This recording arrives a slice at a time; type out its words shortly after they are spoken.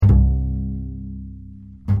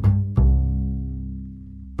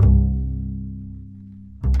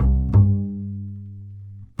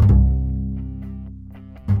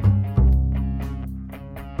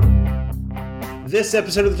This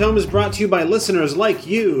episode of The Tome is brought to you by listeners like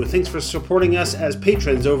you. Thanks for supporting us as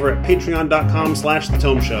patrons over at patreon.com/The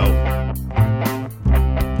Tome Show.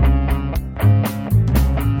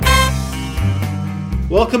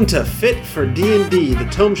 Welcome to Fit for D&D, The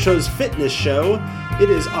Tome Show's fitness show. It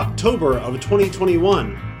is October of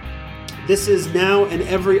 2021. This is now an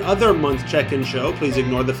every other month check-in show. Please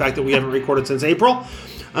ignore the fact that we haven't recorded since April.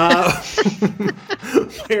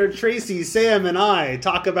 Where Tracy, Sam, and I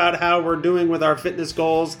talk about how we're doing with our fitness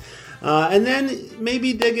goals, and then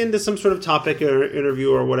maybe dig into some sort of topic or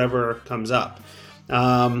interview or whatever comes up.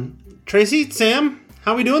 Tracy, Sam,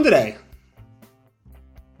 how are we doing today?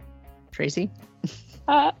 Tracy?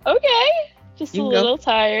 Okay. Just a little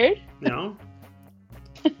tired. No?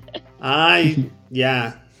 I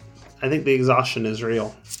think the exhaustion is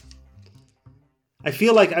real. I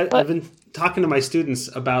feel like I've been talking to my students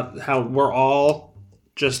about how we're all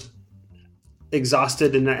just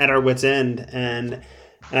exhausted and at our wits' end, and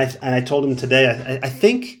I told them today. I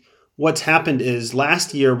think what's happened is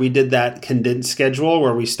last year we did that condensed schedule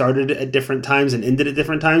where we started at different times and ended at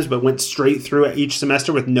different times, but went straight through each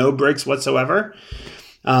semester with no breaks whatsoever.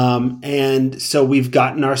 And so we've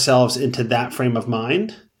gotten ourselves into that frame of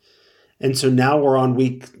mind. And so now we're on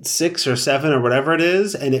week 6 or 7 or whatever it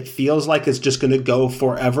is, and it feels like it's just going to go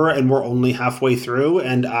forever, and we're only halfway through,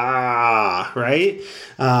 and right?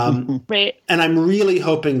 Right. And I'm really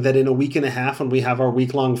hoping that in a week and a half, when we have our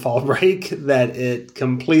week-long fall break, that it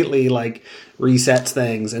completely resets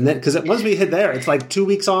things. And then, because once we hit there, it's like 2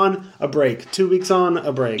 weeks on, a break, 2 weeks on,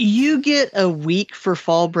 a break. You get a week for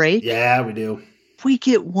fall break? Yeah, we do. We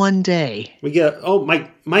get 1 day. We get,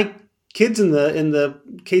 my kids in the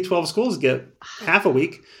K-12 schools get half a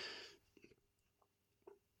week.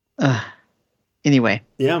 Anyway.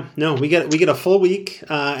 Yeah, no, we get a full week,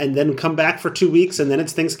 and then come back for 2 weeks, and then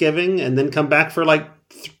it's Thanksgiving, and then come back for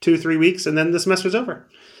 2-3 weeks, and then the semester's over.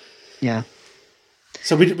 Yeah.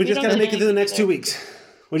 So we just got to make it through the next 2 weeks.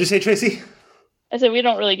 What'd you say, Tracy? I said we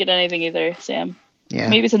don't really get anything either, Sam. Yeah.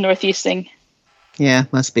 Maybe it's a Northeast thing. Yeah,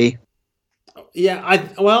 must be. Yeah,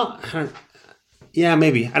 yeah,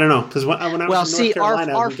 maybe. I don't know, because when I was in North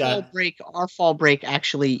Carolina, our fall break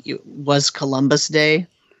actually was Columbus Day,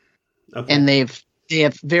 okay. And they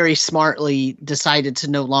have very smartly decided to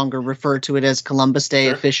no longer refer to it as Columbus Day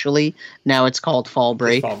officially. Now it's called fall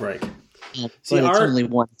break. It's fall break. See, it's only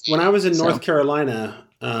one day, when I was in North Carolina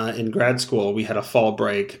in grad school, we had a fall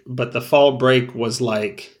break, but the fall break was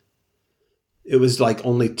only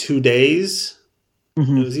 2 days.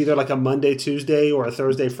 Mm-hmm. It was either a Monday, Tuesday, or a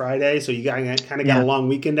Thursday, Friday. So you kind of got a long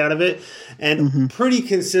weekend out of it. And pretty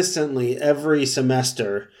consistently every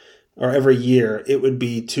semester or every year, it would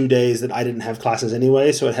be 2 days that I didn't have classes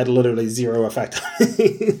anyway. So it had literally zero effect on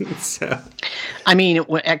me. I mean,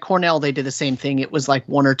 at Cornell, they did the same thing. It was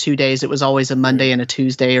 1 or 2 days. It was always a Monday and a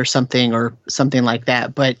Tuesday or something like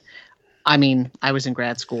that. But I mean, I was in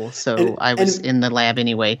grad school, so I was in the lab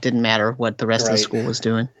anyway. It didn't matter what the rest of the school was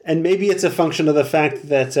doing. And maybe it's a function of the fact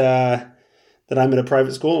that I'm in a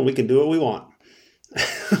private school and we can do what we want.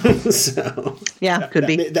 So yeah, could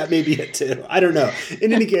be. That may be it too. I don't know.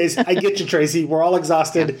 In any case, I get you, Tracy. We're all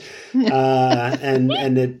exhausted, I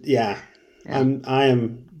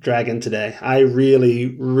am dragging today. I really,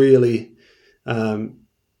 really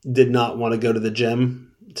did not want to go to the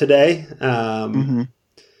gym today.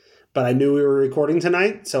 But I knew we were recording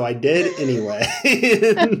tonight, so I did anyway.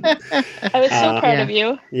 I was so proud of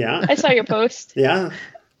you. Yeah. I saw your post. Yeah.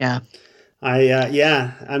 Yeah.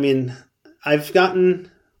 I mean, I've gotten,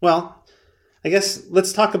 I guess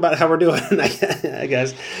let's talk about how we're doing, I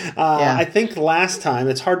guess. I think last time,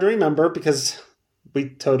 it's hard to remember because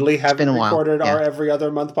we totally haven't recorded our every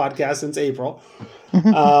other month podcast since April.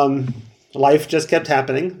 Life just kept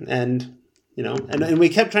happening, and and we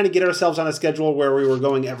kept trying to get ourselves on a schedule where we were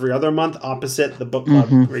going every other month opposite the book club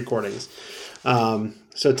recordings.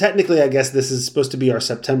 So technically, I guess this is supposed to be our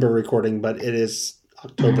September recording, but it is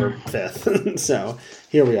October 5th. So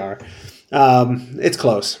here we are. It's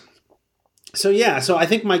close. So I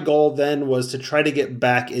think my goal then was to try to get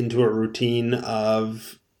back into a routine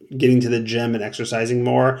of getting to the gym and exercising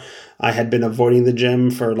more. I had been avoiding the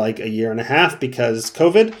gym for a year and a half because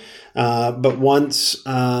COVID. But once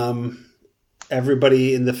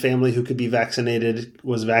everybody in the family who could be vaccinated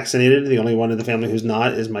was vaccinated. The only one in the family who's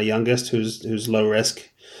not is my youngest, who's low risk,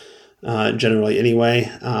 generally anyway.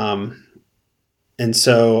 And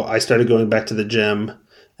so I started going back to the gym,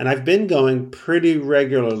 and I've been going pretty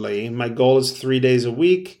regularly. My goal is 3 days a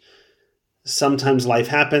week. Sometimes life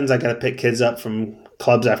happens. I got to pick kids up from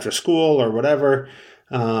clubs after school or whatever.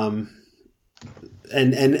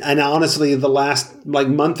 and honestly, the last like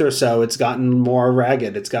month or so, it's gotten more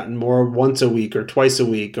ragged. It's gotten more once a week or twice a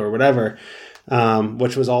week or whatever,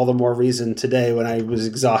 which was all the more reason today when I was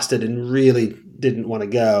exhausted and really didn't want to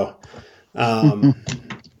go,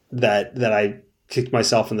 that I kicked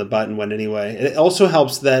myself in the butt and went anyway. It also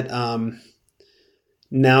helps that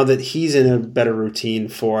now that he's in a better routine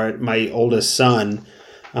for it, my oldest son,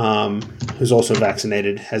 who's also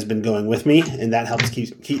vaccinated, has been going with me, and that helps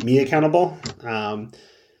keep me accountable.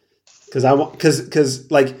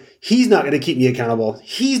 Because like he's not going to keep me accountable.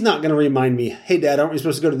 He's not going to remind me, "Hey, Dad, aren't we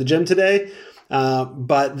supposed to go to the gym today?"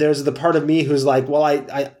 But there's the part of me who's like, "Well,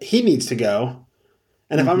 he needs to go,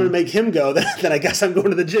 and if I'm going to make him go, then I guess I'm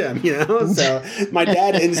going to the gym." You know, so my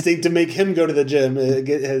dad instinct to make him go to the gym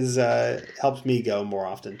has helps me go more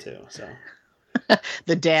often too. So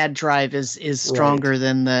the dad drive is stronger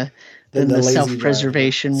than the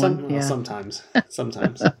self-preservation one. Well, sometimes.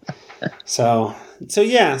 So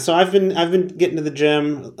yeah. So I've been getting to the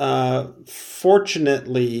gym.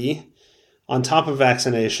 Fortunately, on top of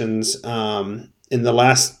vaccinations, in the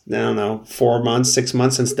last 6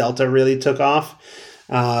 months since Delta really took off,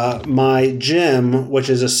 my gym, which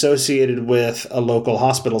is associated with a local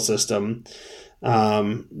hospital system,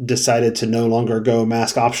 decided to no longer go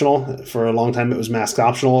mask optional. For a long time, it was mask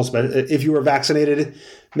optional. But if you were vaccinated,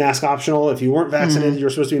 mask optional. If you weren't vaccinated, you were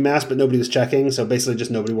supposed to be masked, but nobody was checking. So basically, just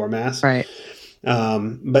nobody wore masks. Right.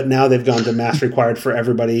 But now they've gone to mask required for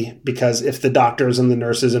everybody, because if the doctors and the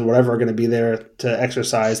nurses and whatever are going to be there to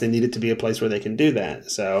exercise, they need it to be a place where they can do that.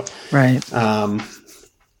 So right.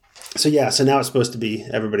 So now it's supposed to be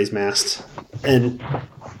everybody's masked, and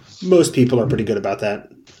most people are pretty good about that.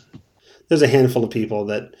 There's a handful of people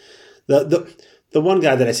that the one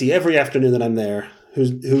guy that I see every afternoon that I'm there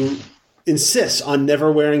who insists on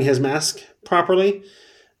never wearing his mask properly,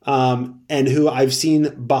 and who I've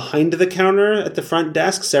seen behind the counter at the front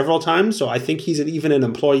desk several times. So I think he's even an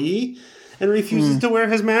employee and refuses to wear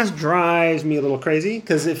his mask, drives me a little crazy,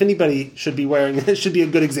 because if anybody should be wearing it, should be a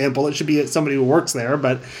good example. It should be somebody who works there,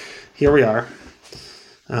 but here we are.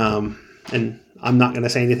 And I'm not going to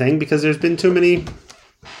say anything because there's been too many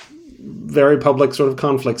very public sort of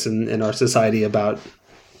conflicts in our society about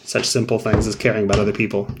such simple things as caring about other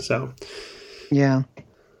people. So, yeah.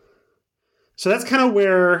 So that's kind of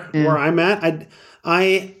where I'm at.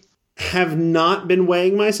 I have not been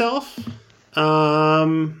weighing myself.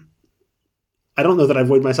 I don't know that I've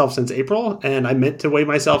weighed myself since April, and I meant to weigh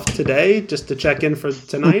myself today just to check in for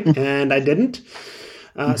tonight, and I didn't.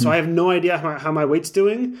 So I have no idea how my weight's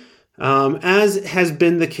doing. As has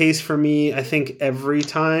been the case for me, I think every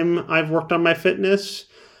time I've worked on my fitness,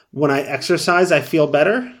 when I exercise, I feel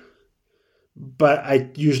better, but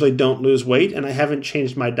I usually don't lose weight, and I haven't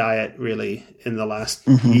changed my diet really in the last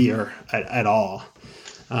year at all.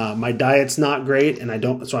 My diet's not great, and I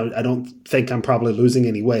don't think I'm probably losing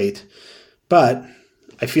any weight, but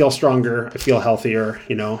I feel stronger. I feel healthier.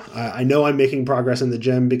 I know I'm making progress in the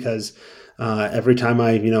gym because every time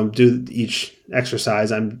I, do each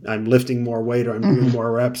exercise, I'm lifting more weight, or I'm doing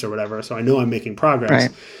more reps or whatever. So I know I'm making progress,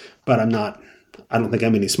 but I don't think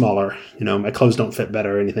I'm any smaller. My clothes don't fit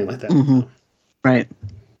better or anything like that. Right.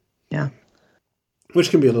 Yeah. Which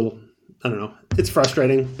can be a little, I don't know. It's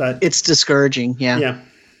frustrating, but it's discouraging. Yeah. Yeah.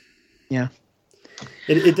 Yeah.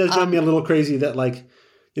 It does drive me a little crazy that,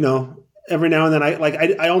 every now and then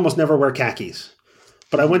I almost never wear khakis.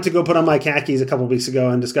 But I went to go put on my khakis a couple of weeks ago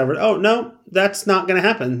and discovered, oh, no, that's not going to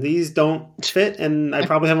happen. These don't fit, and I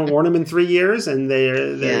probably haven't worn them in 3 years, and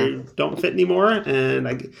they don't fit anymore. And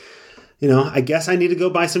I guess I need to go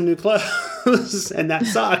buy some new clothes, and that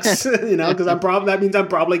sucks, because that means I'm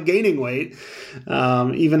probably gaining weight,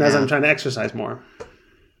 even as I'm trying to exercise more.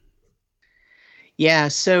 Yeah.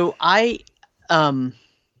 So I have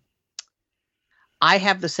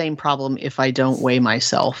the same problem if I don't weigh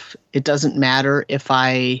myself. It doesn't matter if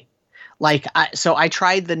I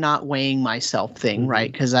tried the not weighing myself thing,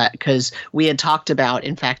 right? Because we had talked about,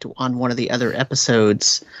 in fact, on one of the other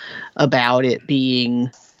episodes, about it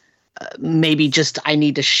being maybe just I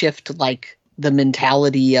need to shift the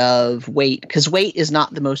mentality of weight, because weight is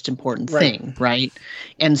not the most important thing, right?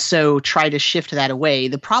 And so try to shift that away.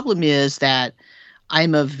 The problem is that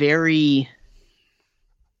I'm a very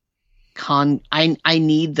I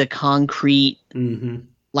need the concrete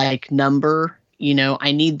number,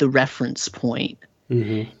 I need the reference point.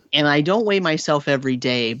 And I don't weigh myself every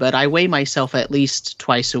day, but I weigh myself at least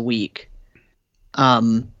twice a week.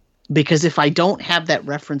 Because if I don't have that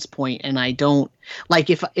reference point, and I don't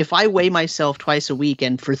if I weigh myself twice a week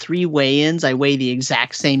and for 3 weigh-ins I weigh the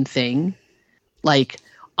exact same thing,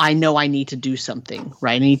 I know I need to do something,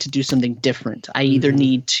 right? I need to do something different. I either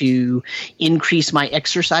need to increase my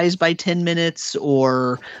exercise by 10 minutes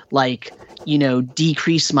or like,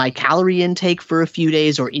 decrease my calorie intake for a few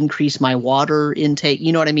days or increase my water intake.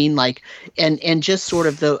 You know what I mean? Like, and just sort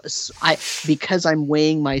of because I'm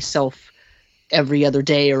weighing myself every other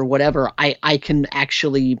day or whatever, I can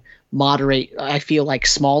actually moderate. I feel like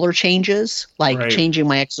smaller changes, like changing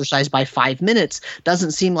my exercise by 5 minutes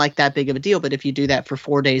doesn't seem like that big of a deal. But if you do that for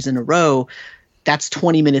 4 days in a row, that's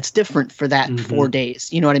 20 minutes different for that 4 days.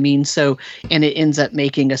 You know what I mean? So, and it ends up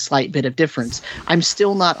making a slight bit of difference. I'm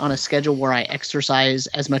still not on a schedule where I exercise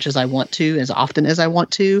as much as I want to, as often as I want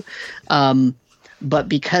to. But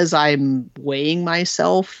because I'm weighing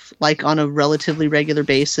myself like on a relatively regular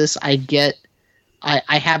basis, I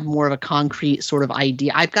have more of a concrete sort of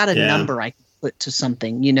idea. I've got a number I can put to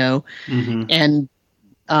something, and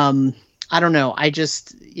I don't know. I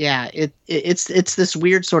just, it's this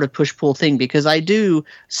weird sort of push-pull thing because I do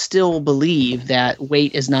still believe that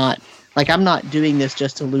weight is not, like, I'm not doing this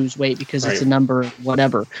just to lose weight because it's a number,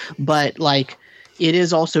 whatever. But like, it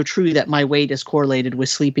is also true that my weight is correlated with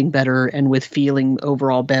sleeping better and with feeling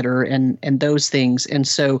overall better and those things. And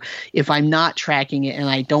so if I'm not tracking it and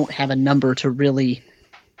I don't have a number to really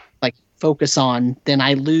like focus on, then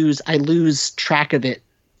I lose track of it.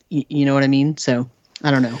 You know what I mean? So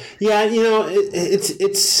I don't know. Yeah,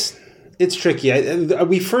 it's tricky.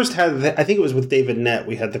 We first had, I think it was with David Nett,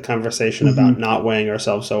 we had the conversation about not weighing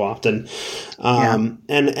ourselves so often,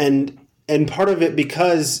 and part of it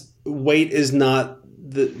because weight is not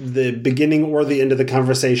the beginning or the end of the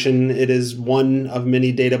conversation. It is one of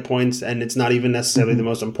many data points, and it's not even necessarily the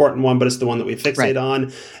most important one, but it's the one that we fixate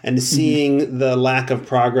on. And seeing the lack of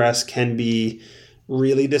progress can be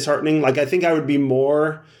really disheartening. Like, I think I would be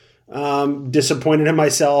more disappointed in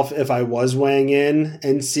myself if I was weighing in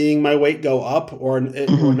and seeing my weight go up or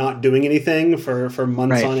not doing anything for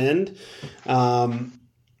months on end.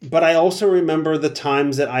 But I also remember the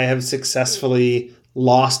times that I have successfully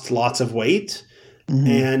lost lots of weight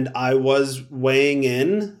and I was weighing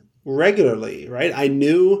in regularly, right? I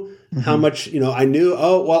knew how much, I knew,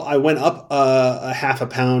 I went up a half a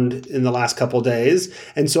pound in the last couple of days.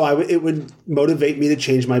 And so it would motivate me to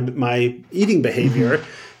change my eating behavior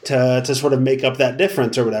to sort of make up that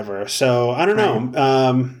difference or whatever. So I don't know.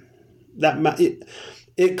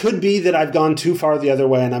 It could be that I've gone too far the other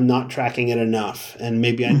way and I'm not tracking it enough. And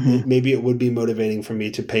maybe it would be motivating for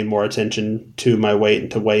me to pay more attention to my weight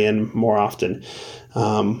and to weigh in more often.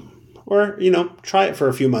 Or, try it for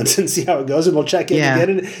a few months and see how it goes. And we'll check in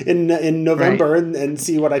again in November and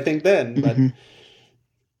see what I think then. But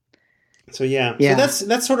so, So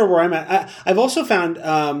that's sort of where I'm at. I've also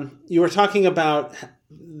found, you were talking about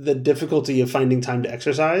the difficulty of finding time to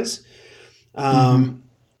exercise.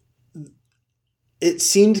 It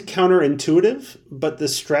seemed counterintuitive, but the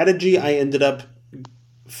strategy I ended up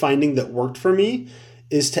finding that worked for me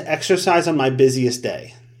is to exercise on my busiest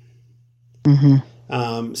day.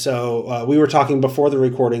 So we were talking before the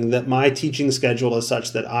recording that my teaching schedule is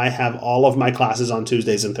such that I have all of my classes on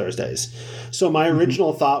Tuesdays and Thursdays. So my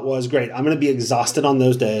original thought was, great, I'm going to be exhausted on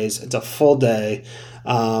those days. It's a full day.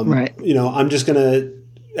 I'm just going to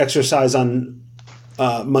exercise on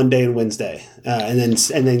Monday and Wednesday, and then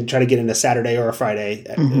try to get into Saturday or a Friday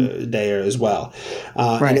day as well.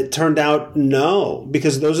 And it turned out no,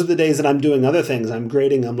 because those are the days that I'm doing other things. I'm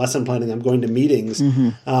grading, I'm lesson planning, I'm going to meetings,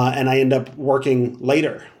 and I end up working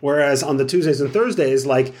later. Whereas on the Tuesdays and Thursdays,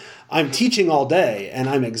 like, I'm teaching all day and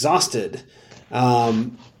I'm exhausted.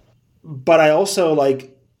 But I also,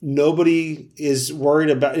 like, nobody is worried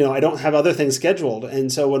about, I don't have other things scheduled.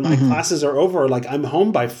 And so when my classes are over, like, I'm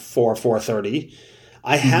home by 4:30.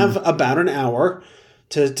 I have about an hour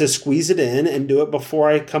to squeeze it in and do it before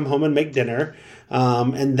I come home and make dinner.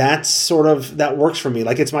 And that works for me.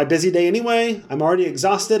 Like, it's my busy day anyway. I'm already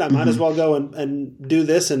exhausted. I might as well go and do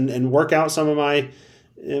this and work out some of my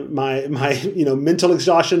mental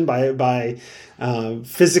exhaustion by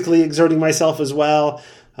physically exerting myself as well.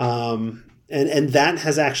 And that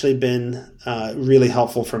has actually been really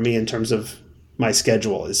helpful for me in terms of my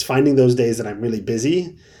schedule, is finding those days that I'm really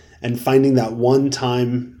busy and finding that one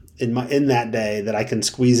time in that day that I can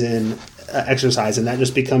squeeze in exercise. And that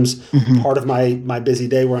just becomes part of my busy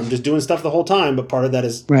day where I'm just doing stuff the whole time, but part of that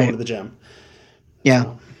is going to the gym. Yeah.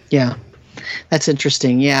 So. Yeah. That's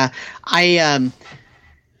interesting. Yeah. I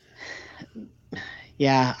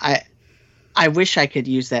I wish I could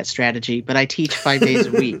use that strategy, but I teach 5 days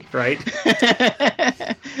a week. Right.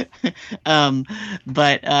 I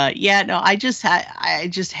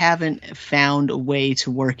just haven't found a way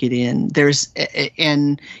to work it in.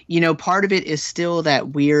 Part of it is still that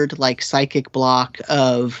weird like psychic block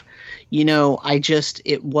of,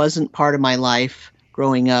 it wasn't part of my life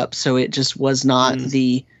growing up. So it just was not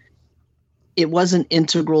it wasn't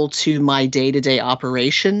integral to my day-to-day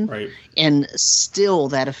operation. Right. And still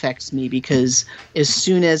that affects me because as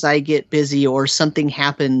soon as I get busy or something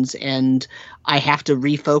happens and I have to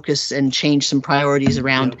refocus and change some priorities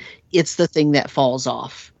around, it's the thing that falls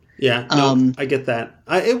off. Yeah, no, I get that.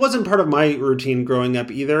 It wasn't part of my routine growing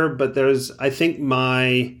up either, but I think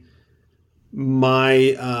my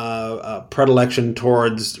predilection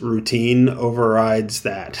towards routine overrides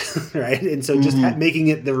that, right? And so just making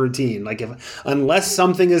it the routine, like unless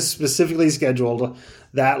something is specifically scheduled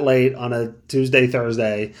that late on a Tuesday,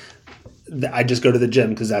 Thursday, I just go to the gym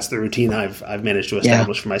because that's the routine I've managed to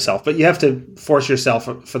establish for myself. But you have to force yourself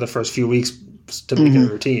for the first few weeks to make it a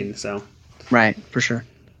routine. So, right, for sure.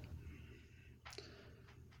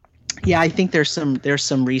 Yeah, I think there's some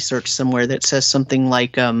research somewhere that says something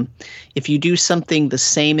like if you do something the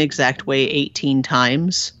same exact way 18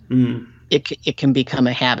 times, it can become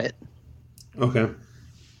a habit. Okay.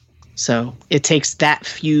 So it takes that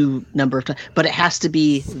few number of times, but it has to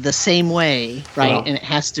be the same way, right? And it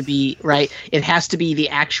has to be right. It has to be the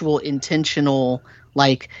actual intentional,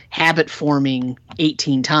 like habit forming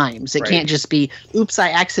 18 times. It can't just be, oops, I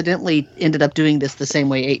accidentally ended up doing this the same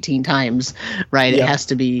way 18 times, right? It has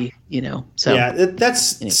to be, so. Yeah,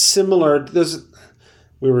 that's similar.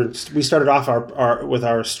 We started off with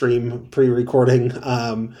our stream pre-recording,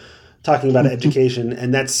 talking about education,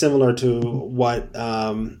 and that's similar to what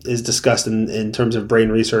is discussed in terms of brain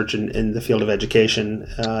research in the field of education.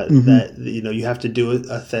 That you have to do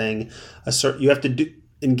a thing, you have to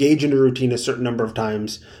engage in a routine a certain number of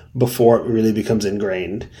times before it really becomes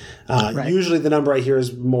ingrained. Usually, the number I hear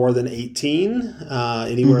is more than 18,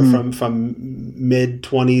 anywhere from mid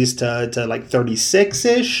 20s to like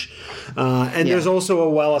 36-ish. There's also a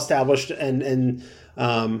well-established and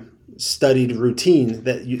studied routine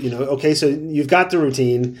that so you've got the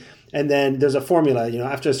routine, and then there's a formula.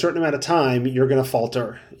 After a certain amount of time, you're going to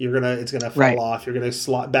falter. It's going to fall off. You're going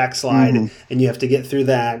to backslide, and you have to get through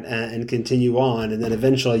that and continue on, and then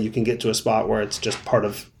eventually you can get to a spot where it's just part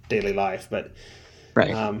of daily life. But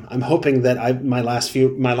I'm hoping that my last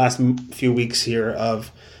few weeks here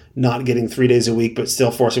of not getting 3 days a week, but still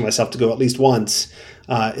forcing myself to go at least once,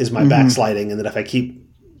 is my backsliding, and that if I keep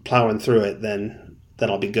plowing through it, then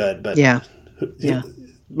I'll be good. But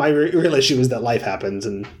my real issue is that life happens,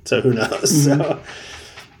 and so who knows? So.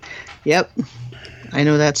 Yep, I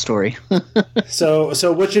know that story.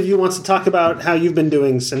 So which of you wants to talk about how you've been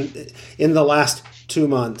doing in the last 2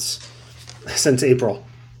 months since April?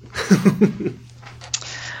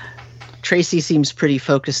 Tracy seems pretty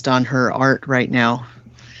focused on her art right now.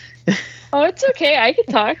 Oh, it's okay. I can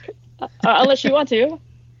talk unless you want to.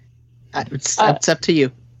 It's up to you.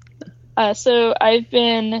 So I've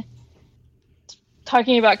been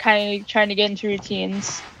talking about kind of trying to get into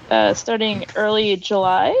routines. Starting early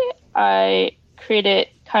July, I created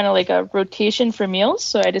kind of like a rotation for meals.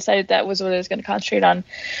 So I decided that was what I was going to concentrate on.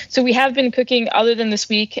 So we have been cooking other than this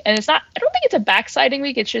week. And I don't think it's a backsliding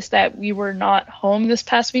week. It's just that we were not home this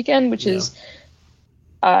past weekend, which is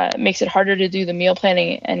makes it harder to do the meal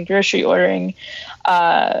planning and grocery ordering.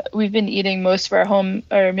 We've been eating most of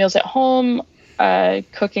our meals at home,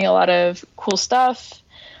 cooking a lot of cool stuff,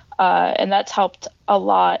 and that's helped a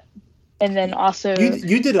lot. And then also,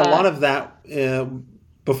 you did a lot of that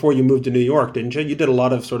before you moved to New York, didn't you? You did a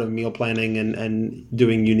lot of sort of meal planning and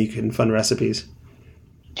doing unique and fun recipes.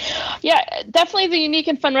 Yeah, definitely the unique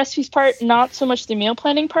and fun recipes part, not so much the meal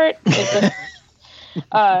planning part.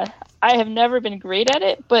 I have never been great at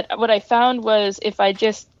it, but what I found was if I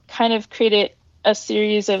just kind of created a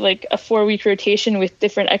series of like a 4-week rotation with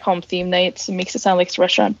different, I call them theme nights. It makes it sound like it's a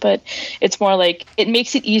restaurant, but it's more like it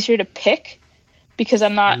makes it easier to pick because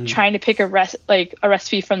I'm not trying to pick a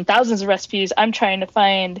recipe from thousands of recipes. I'm trying to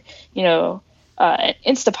find, an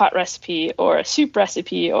Instapot recipe or a soup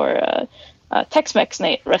recipe or a Tex-Mex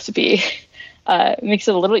night recipe. It makes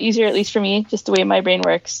it a little easier, at least for me, just the way my brain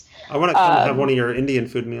works. I want to come have one of your Indian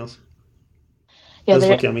food meals. Yeah, those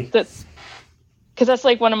look yummy. Because that's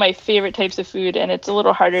like one of my favorite types of food, and it's a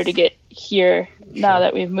little harder to get here now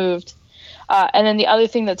that we've moved. And then the other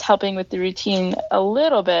thing that's helping with the routine a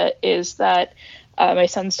little bit is that my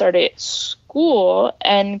son started school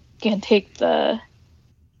and gets a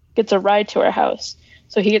ride to our house.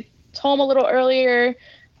 So he gets home a little earlier.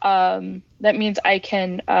 That means I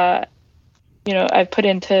can I put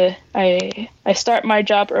into, I start my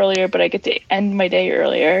job earlier, but I get to end my day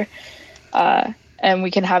earlier. And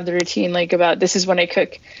we can have the routine like about this is when I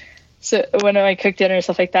cook. So when I cook dinner and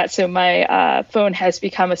stuff like that. So my phone has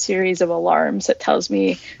become a series of alarms that tells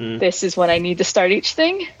me this is when I need to start each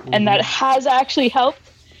thing. And that has actually helped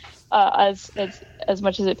as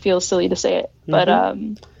much as it feels silly to say it. But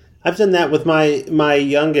I've done that with my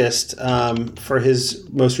youngest for his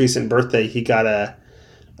most recent birthday. He got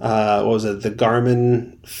the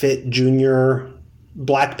Garmin Fit Junior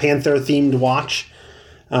Black Panther themed watch.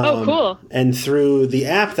 Oh, cool. And through the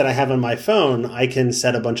app that I have on my phone, I can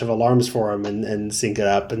set a bunch of alarms for him and sync it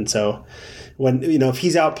up. And so when, if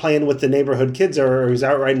he's out playing with the neighborhood kids or he's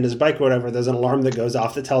out riding his bike or whatever, there's an alarm that goes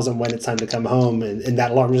off that tells him when it's time to come home. And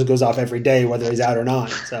that alarm just goes off every day, whether he's out or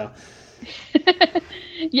not. So,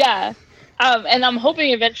 yeah. And I'm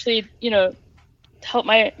hoping eventually, to help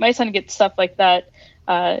my son get stuff like that.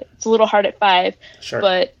 It's a little hard at 5, sure.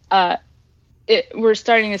 But we're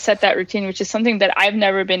starting to set that routine, which is something that I've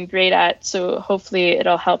never been great at. So hopefully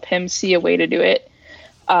it'll help him see a way to do it.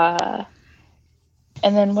 And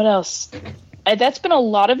then what else? That's been a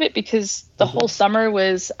lot of it because the whole summer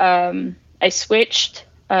was I switched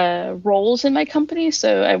roles in my company.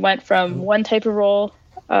 So I went from one type of role,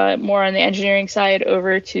 more on the engineering side,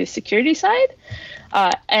 over to security side.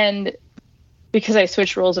 And because I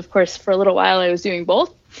switched roles, of course, for a little while I was doing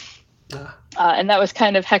both. And that was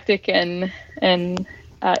kind of hectic and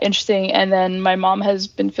interesting. And then my mom has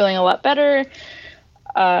been feeling a lot better.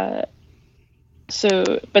 But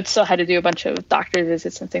still had to do a bunch of doctor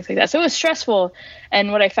visits and things like that. So it was stressful.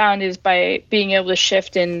 And what I found is by being able to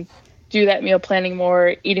shift and do that meal planning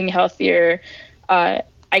more, eating healthier, I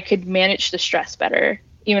could manage the stress better,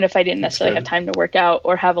 even if I didn't necessarily have time to work out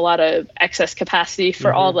or have a lot of excess capacity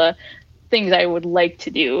for all the things I would like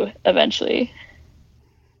to do eventually.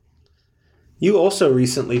 You also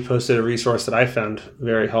recently posted a resource that I found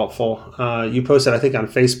very helpful. You posted, I think, on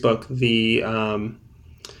Facebook, the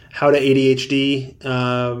How to ADHD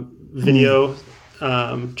video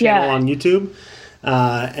channel on YouTube.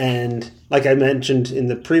 And like I mentioned in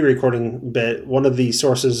the pre-recording bit, one of the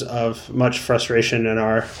sources of much frustration in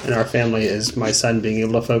our family is my son being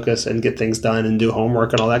able to focus and get things done and do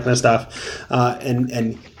homework and all that kind of stuff.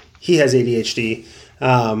 And he has ADHD.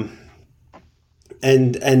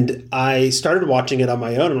 And I started watching it on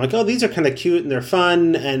my own. I'm like, oh, these are kind of cute and they're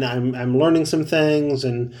fun, and I'm learning some things,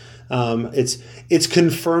 and it's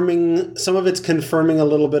confirming, some of it's confirming a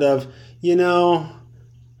little bit of,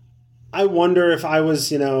 I wonder if I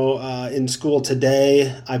was, in school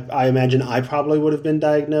today, I imagine I probably would have been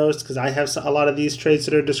diagnosed because I have a lot of these traits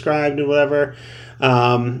that are described and whatever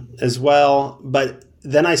as well. But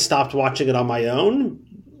then I stopped watching it on my own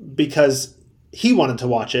because he wanted to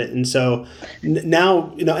watch it. And so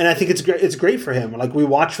now, and I think it's great for him. Like we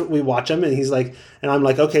watch him and he's like, and I'm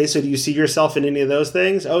like, okay, so do you see yourself in any of those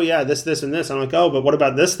things? Oh yeah, this, and this. I'm like, oh, but what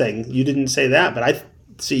about this thing? You didn't say that, but I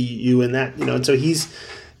see you in that, and so he's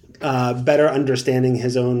better understanding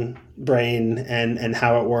his own brain and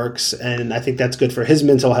how it works. And I think that's good for his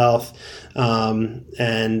mental health.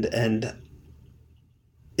 And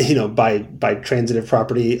by transitive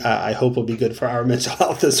property, I hope will be good for our mental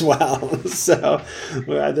health as well. So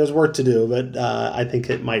there's work to do, but I think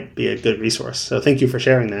it might be a good resource. So thank you for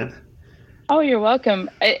sharing that. Oh, you're welcome.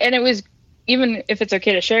 And it was, even if it's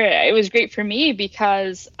okay to share it, it was great for me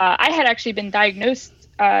because I had actually been diagnosed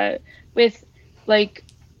with, like,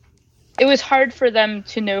 it was hard for them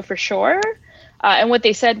to know for sure. And what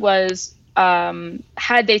they said was,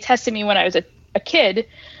 had they tested me when I was a kid,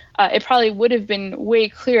 it probably would have been way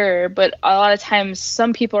clearer, but a lot of times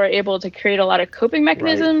some people are able to create a lot of coping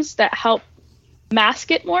mechanisms that help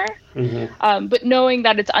mask it more. But knowing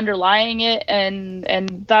that it's underlying it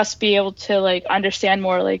and thus be able to like understand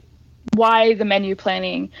more like why the menu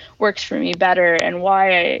planning works for me better and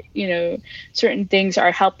why certain things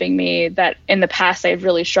are helping me that in the past I've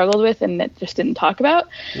really struggled with and that just didn't talk about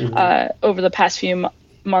over the past few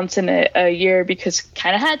months and a year because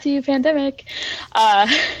kind of had to, pandemic,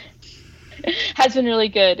 has been really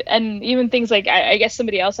good. And even things like, I guess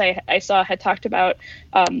somebody else I saw had talked about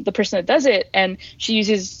the person that does it, and she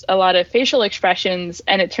uses a lot of facial expressions,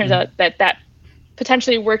 and it turns out that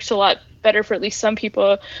potentially works a lot better for at least some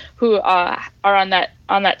people who are on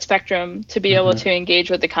that spectrum to be able to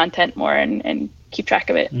engage with the content more and keep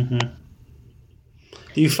track of it.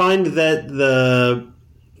 Do you find that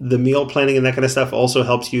the meal planning and that kind of stuff also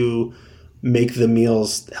helps you make the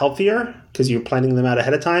meals healthier because you're planning them out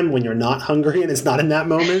ahead of time when you're not hungry and it's not in that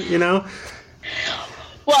moment,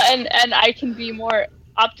 Well, and I can be more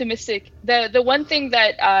optimistic. The one thing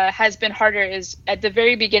that has been harder is at the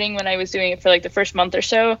very beginning when I was doing it for like the first month or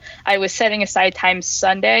so, I was setting aside time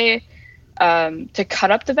Sunday to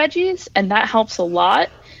cut up the veggies, and that helps a lot.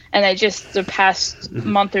 And the past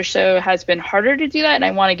month or so has been harder to do that, and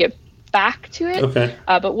I want to get back to it. Okay.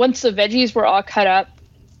 But once the veggies were all cut up,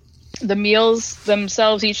 the meals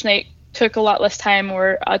themselves each night took a lot less time,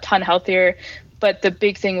 were a ton healthier. But the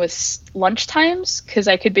big thing was lunch times, because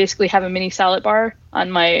I could basically have a mini salad bar on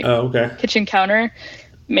my kitchen counter,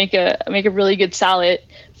 make a really good salad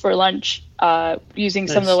for lunch using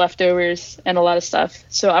some of the leftovers and a lot of stuff.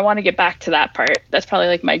 So I want to get back to that part. That's probably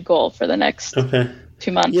like my goal for the next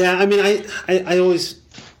 2 months. Yeah, I mean, I always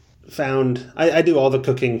found I do all the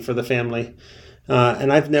cooking for the family,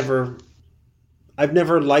 and I've never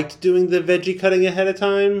liked doing the veggie cutting ahead of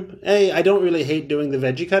time. I don't really hate doing the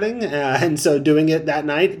veggie cutting, and so doing it that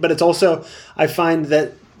night. But it's also, I find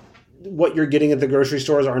that what you're getting at the grocery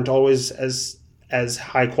stores aren't always as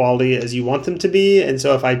high quality as you want them to be. And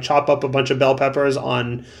so if I chop up a bunch of bell peppers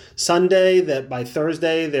on Sunday, that by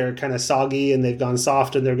Thursday they're kind of soggy and they've gone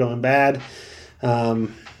soft and they're going bad.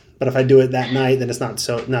 But if I do it that night, then it's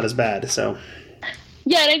not as bad. So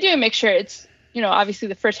yeah, and I do make sure it's, obviously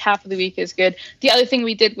the first half of the week is good. The other thing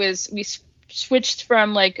we did was we switched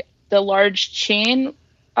from like the large chain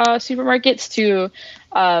supermarkets to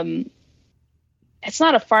it's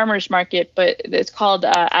not a farmer's market, but it's called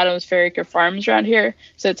Adams Farraker Farms around here.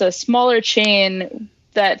 So it's a smaller chain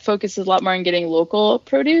that focuses a lot more on getting local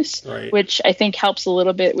produce, which I think helps a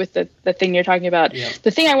little bit with the thing you're talking about. Yeah.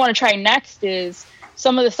 The thing I want to try next is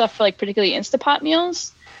some of the stuff for like particularly Instapot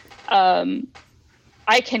meals.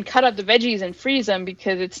 I can cut up the veggies and freeze them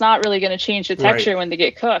because it's not really going to change the texture when they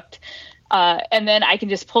get cooked. And then I can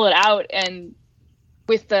just pull it out, and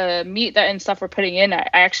with the meat and stuff we're putting in, I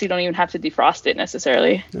actually don't even have to defrost it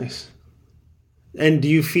necessarily. Nice. And do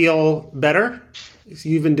you feel better?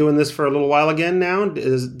 You've been doing this for a little while again now.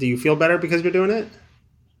 Do you feel better because you're doing it?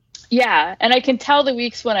 Yeah. And I can tell the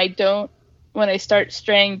weeks when I start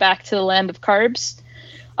straying back to the land of carbs.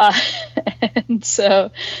 And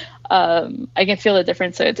so I can feel the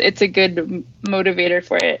difference. So it's a good motivator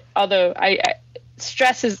for it. Although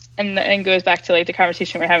stress is, and goes back to like the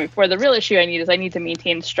conversation we were having before, the real issue I need to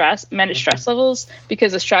maintain manage stress levels,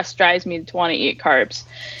 because the stress drives me to want to eat carbs.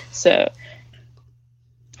 So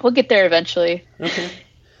we'll get there eventually. Okay.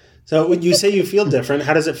 So when you say you feel different,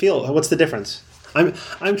 how does it feel? What's the difference? I'm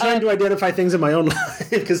trying to identify things in my own life,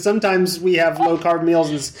 because sometimes we have low carb meals,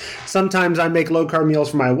 and sometimes I make low carb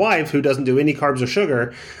meals for my wife, who doesn't do any carbs or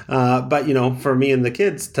sugar. But for me and the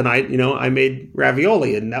kids tonight, I made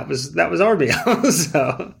ravioli, and that was our meal.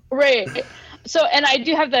 So right. So, and I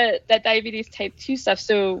do have that diabetes type 2 stuff.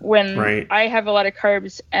 So when I have a lot of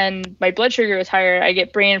carbs and my blood sugar is higher, I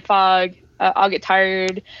get brain fog. I'll get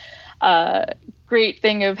tired. Great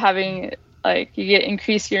thing of having, like, you get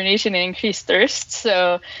increased urination and increased thirst.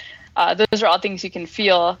 So those are all things you can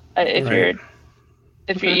feel if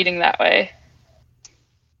you're eating that way.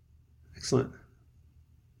 Excellent.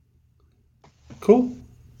 Cool.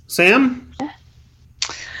 Sam? Yeah.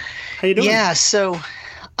 How you doing? Yeah, so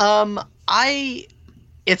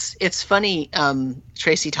it's funny,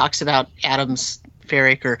 Tracy talks about Adams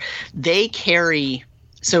Farraker. They carry,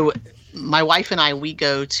 so my wife and I, we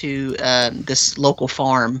go to this local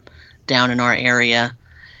farm down in our area,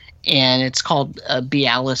 and it's called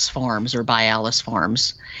Bialis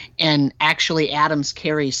Farms. And actually Adams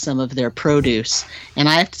carries some of their produce. And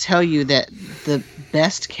I have to tell you that the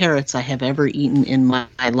best carrots I have ever eaten in my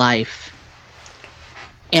life,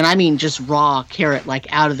 and I mean just raw carrot,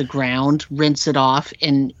 like out of the ground, rinse it off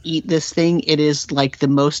and eat this thing. It is like the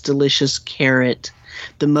most delicious carrot,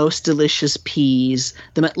 the most delicious peas.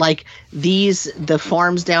 The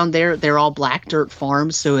farms down there, they're all black dirt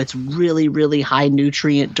farms, so it's really, really high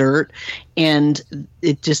nutrient dirt, and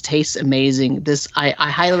it just tastes amazing. I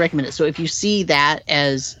highly recommend it. So if you see that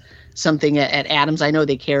as something at Adams, I know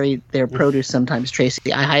they carry their produce sometimes,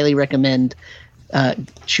 Tracy. I highly recommend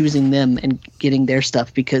choosing them and getting their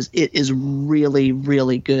stuff, because it is really,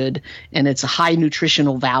 really good, and it's a high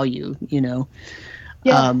nutritional value,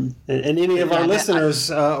 Yeah. And any of our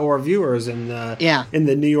listeners or viewers in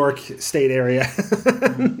the New York State area.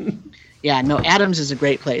 Yeah, no, Adams is a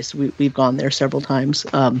great place. We've gone there several times.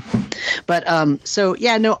 So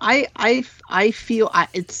yeah, no, I feel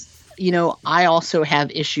it's, I also have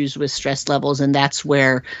issues with stress levels, and that's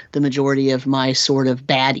where the majority of my sort of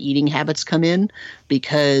bad eating habits come in,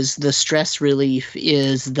 because the stress relief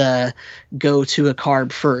is the go to a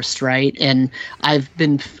carb first, right? And I've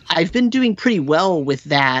been doing pretty well with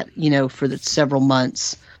that, for the several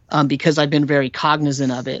months. because I've been very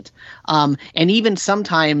cognizant of it. And even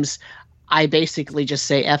sometimes I basically just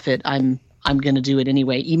say, F it, I'm going to do it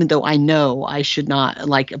anyway, even though I know I should not,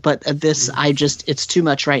 but this, it's too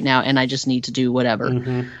much right now and I just need to do whatever.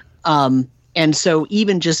 Mm-hmm. And so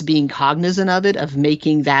even just being cognizant of it, of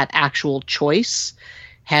making that actual choice,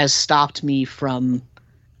 has stopped me from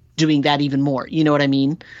doing that even more. You know what I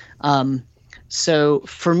mean? So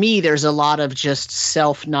for me, there's a lot of just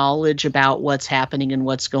self-knowledge about what's happening and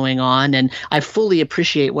what's going on. And I fully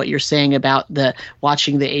appreciate what you're saying about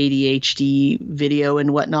watching the ADHD video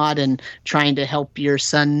and whatnot, and trying to help your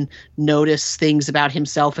son notice things about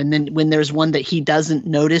himself. And then when there's one that he doesn't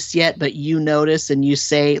notice yet, but you notice and you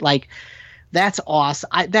say, like, that's awesome.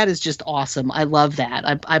 That is just awesome. I love that.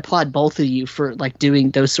 I applaud both of you for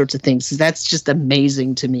doing those sorts of things. That's just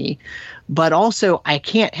amazing to me. But also, I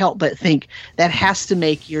can't help but think that has to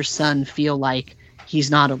make your son feel like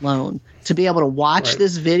he's not alone. To be able to watch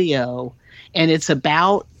this video, and it's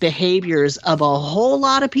about behaviors of a whole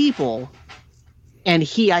lot of people, and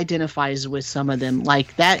he identifies with some of them.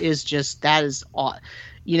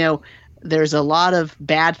 There's a lot of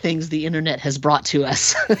bad things the internet has brought to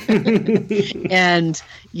us. And,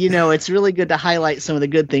 it's really good to highlight some of the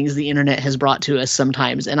good things the internet has brought to us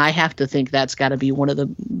sometimes. And I have to think that's got to be one of the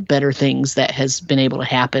better things that has been able to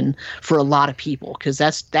happen for a lot of people, because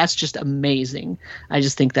that's just amazing. I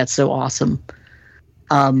just think that's so awesome.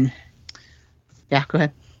 Yeah, go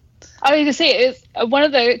ahead. I was going to say, one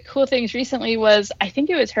of the cool things recently was, I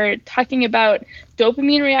think it was her talking about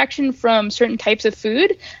dopamine reaction from certain types of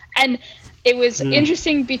food. And it was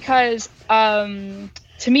interesting because, to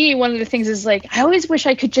me, one of the things is, I always wish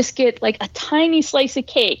I could just get, a tiny slice of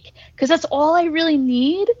cake, because that's all I really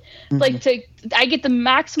need. Mm-hmm. I get the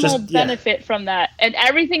maximal benefit from that. And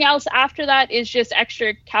everything else after that is just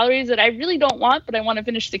extra calories that I really don't want, but I want to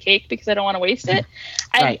finish the cake because I don't want to waste it.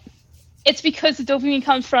 Right. It's because the dopamine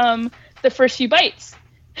comes from the first few bites.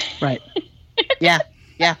 Right. Yeah.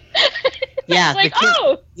 Yeah. Yeah.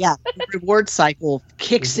 The reward cycle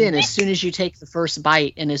kicks in as soon as you take the first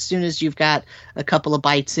bite, and as soon as you've got a couple of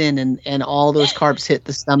bites in, and all those carbs hit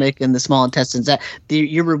the stomach and the small intestines,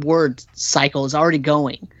 your reward cycle is already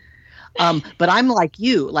going. But I'm like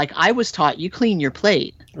you. I was taught, you clean your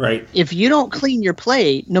plate. Right. If you don't clean your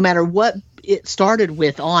plate, no matter what it started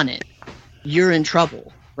with on it, you're in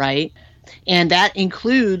trouble. Right. And that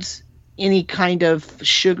includes any kind of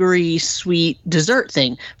sugary, sweet dessert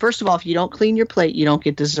thing. First of all, if you don't clean your plate, you don't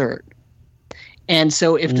get dessert. And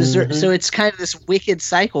so if dessert, so it's kind of this wicked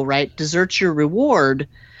cycle, right? Dessert's your reward,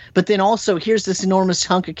 but then also here's this enormous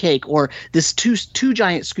hunk of cake, or this two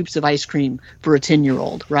giant scoops of ice cream for a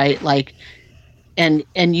 10-year-old, right?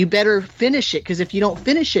 And you better finish it, because if you don't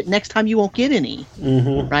finish it, next time you won't get any,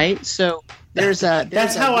 right? So that's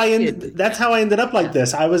how I ended up like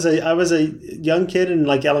this. I was a young kid in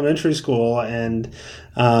elementary school, and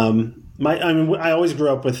I always grew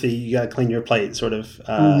up with the you got to clean your plate sort of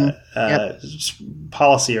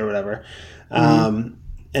policy or whatever.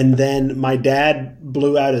 And then my dad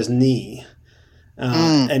blew out his knee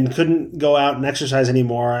and couldn't go out and exercise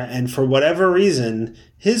anymore. And for whatever reason,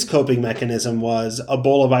 his coping mechanism was a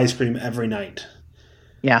bowl of ice cream every night.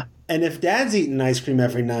 Yeah. And if Dad's eating ice cream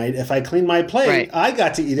every night, if I clean my plate, I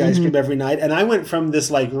got to eat ice cream every night. And I went from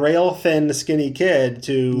this rail thin, skinny kid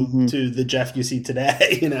to the Jeff you see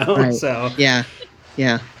today, Right. So yeah.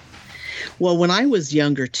 Well, when I was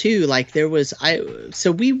younger too,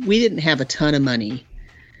 we didn't have a ton of money.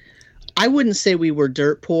 I wouldn't say we were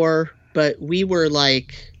dirt poor, but we were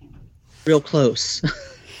real close,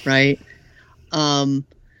 right?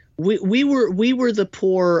 We were the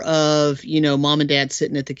poor of, mom and dad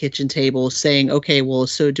sitting at the kitchen table saying, okay, well,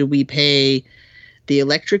 so do we pay the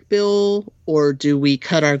electric bill, or do we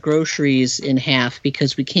cut our groceries in half,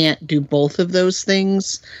 because we can't do both of those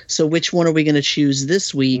things? So which one are we going to choose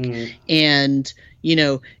this week? And,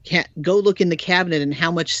 go look in the cabinet and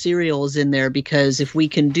how much cereal is in there, because if we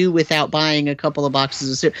can do without buying a couple of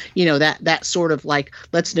boxes of cereal, that sort of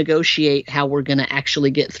let's negotiate how we're going to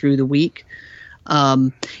actually get through the week.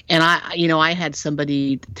 And I had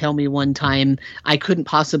somebody tell me one time I couldn't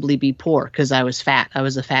possibly be poor because I was fat. I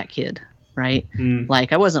was a fat kid, right?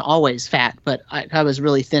 I wasn't always fat, but I was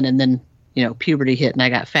really thin, and then, puberty hit and I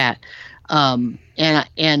got fat. And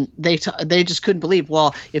they just couldn't believe,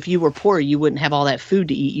 well, if you were poor, you wouldn't have all that food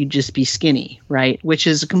to eat. You'd just be skinny, right? Which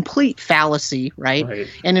is a complete fallacy, right?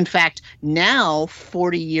 And in fact, now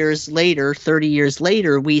 40 years later, 30 years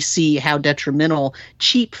later, we see how detrimental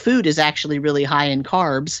cheap food is actually really high in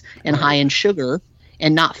carbs and high in sugar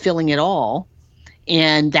and not filling at all.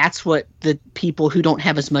 And that's what the people who don't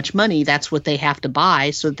have as much money, that's what they have to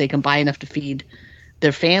buy so that they can buy enough to feed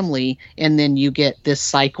their family, and then you get this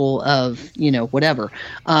cycle of, whatever.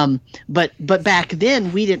 But back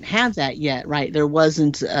then we didn't have that yet, right? There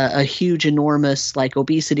wasn't a huge, enormous like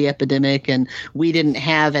obesity epidemic, and we didn't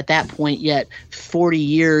have at that point yet 40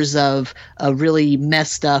 years of a really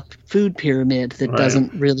messed up food pyramid that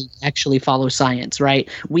doesn't really actually follow science, right?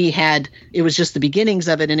 It was just the beginnings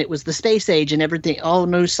of it, and it was the space age and everything. Oh,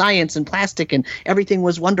 no, science and plastic and everything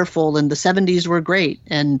was wonderful, and the 70s were great,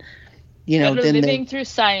 and then living through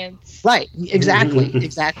science. Right, exactly.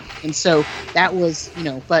 And so that was,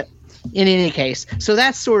 but in any case, so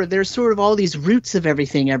that's there's sort of all these roots of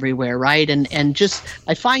everything everywhere, right? And just,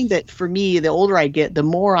 I find that for me, the older I get, the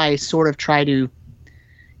more I sort of try to,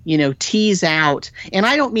 tease out, and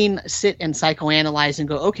I don't mean sit and psychoanalyze and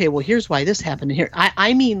go, okay, well, here's why this happened here.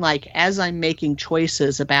 I mean, like, as I'm making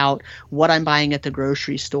choices about what I'm buying at the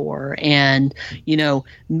grocery store and,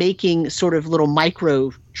 making sort of little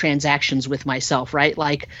micro transactions with myself, right?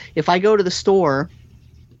 Like if I go to the store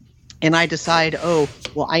and I decide, oh,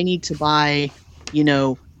 well, I need to buy,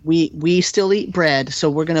 we still eat bread, so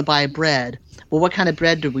we're going to buy bread. Well, what kind of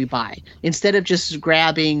bread do we buy? Instead of just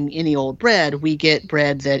grabbing any old bread, we get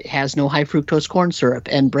bread that has no high fructose corn syrup,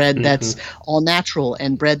 and bread that's all natural,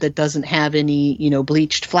 and bread that doesn't have any,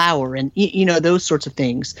 bleached flour, and those sorts of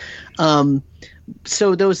things.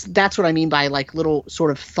 So that's what I mean by like little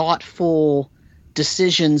sort of thoughtful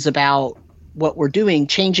decisions about what we're doing,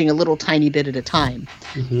 changing a little tiny bit at a time.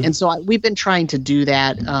 And so we've been trying to do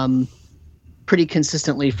that pretty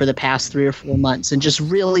consistently for the past 3 or 4 months, and just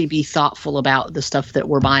really be thoughtful about the stuff that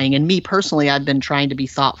we're buying. And me personally, I've been trying to be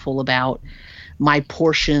thoughtful about my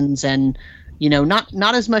portions, and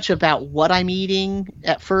not as much about what I'm eating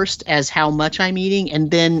at first as how much I'm eating. And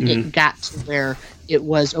then it got to where it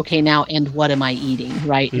was, okay, now, and what am I eating,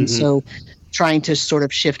 right? And so trying to sort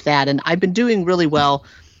of shift that. And I've been doing really well.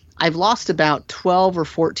 I've lost about 12 or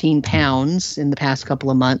 14 pounds in the past couple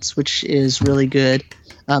of months, which is really good.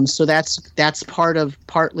 So that's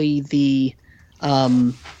partly the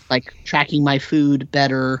like tracking my food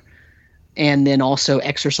better, and then also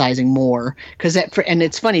exercising more. And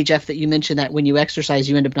it's funny, Jeff, that you mentioned that when you exercise,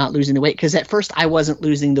 you end up not losing the weight. Because at first I wasn't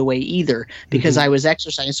losing the weight either, because I was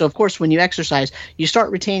exercising. So of course, when you exercise, you start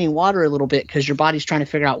retaining water a little bit because your body's trying to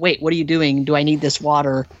figure out, wait, what are you doing? Do I need this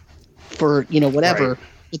water for whatever? Right.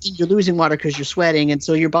 But then you're losing water because you're sweating, and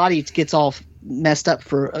so your body gets all messed up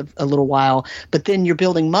for a little while. But then you're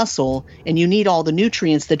building muscle, and you need all the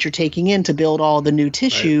nutrients that you're taking in to build all the new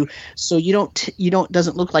tissue. Right. So you don't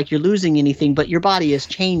doesn't look like you're losing anything, but your body is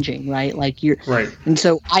changing, right? Like you're right. And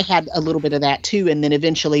so I had a little bit of that too, and then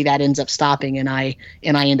eventually that ends up stopping, and I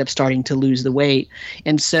end up starting to lose the weight.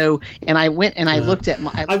 And so, and I went and I looked at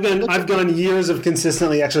my. I've gone years of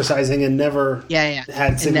consistently exercising and never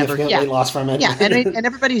had significant weight loss from it. Yeah, and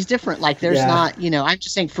everybody's different. Like there's not, I'm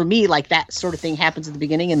just saying for me, like that sort of thing happens at the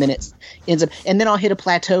beginning, and then it ends up, and then I'll hit a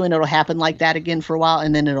plateau, and it'll happen like that again for a while,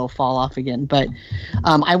 and then it'll fall off again. But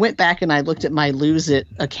I went back and I looked at my Lose It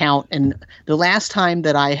account, and the last time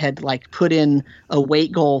that I had like put in a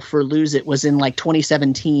weight goal for Lose It was in like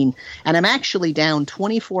 2017, and I'm actually down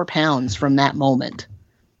 24 pounds from that moment.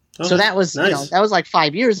 Oh, so that was nice. That was like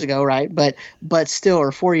 5 years ago, right? But still,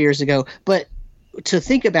 or 4 years ago. But to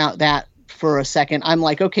think about that for a second, I'm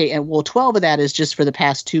like, okay, and well, 12 of that is just for the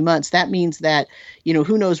past 2 months. That means that,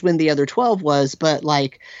 who knows when the other 12 was, but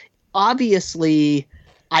like, obviously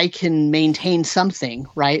I can maintain something,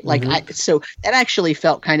 right? Like, so that actually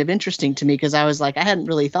felt kind of interesting to me, because I was like, I hadn't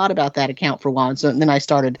really thought about that account for a while. And so then I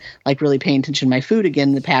started like really paying attention to my food again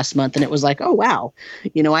in the past month. And it was like, oh, wow,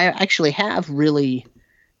 I actually have really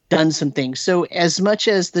done some things. So as much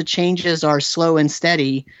as the changes are slow and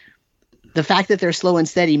steady, the fact that they're slow and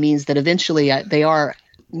steady means that eventually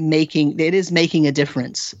it is making a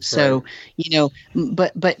difference. So, right.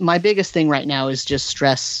 But my biggest thing right now is just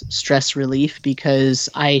stress relief, because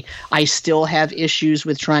I still have issues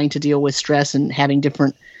with trying to deal with stress and having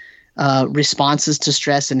different responses to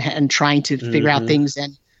stress, and trying to figure out things.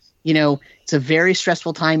 And, it's a very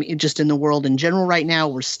stressful time just in the world in general right now.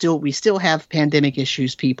 We still have pandemic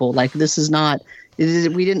issues, people. Like, this is not,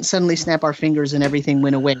 we didn't suddenly snap our fingers and everything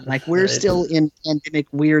went away. Like, we're still in pandemic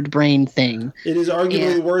weird brain thing. It is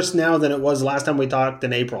arguably worse now than it was last time we talked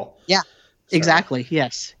in April. Yeah, exactly.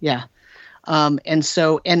 Yes. Yeah. And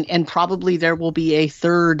so, and probably there will be a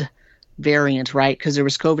third variant, right? Because there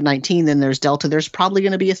was COVID-19, then there's Delta. There's probably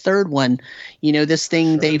going to be a third one. This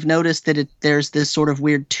thing, they've noticed that there's this sort of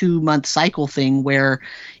weird 2-month cycle thing where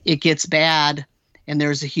it gets bad and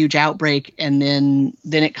there's a huge outbreak, and then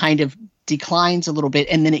it kind of declines a little bit,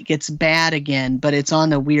 and then it gets bad again, but it's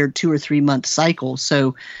on a weird 2 or 3 month cycle.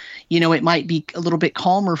 So, it might be a little bit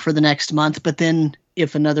calmer for the next month, but then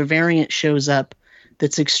if another variant shows up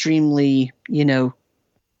that's extremely,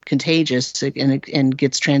 contagious and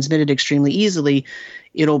gets transmitted extremely easily,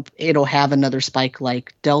 it'll have another spike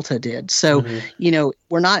like Delta did. So,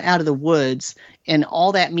 we're not out of the woods. And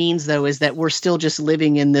all that means, though, is that we're still just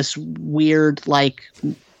living in this weird, like,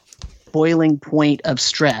 boiling point of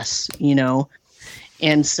stress,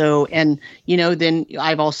 And so, then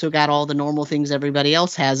I've also got all the normal things everybody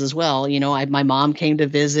else has as well. My mom came to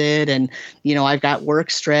visit, and, I've got work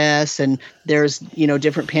stress, and there's,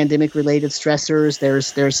 different pandemic related stressors.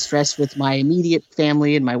 There's stress with my immediate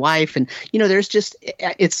family and my wife. And,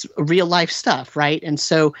 it's real life stuff. Right. And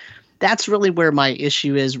so that's really where my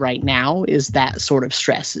issue is right now, is that sort of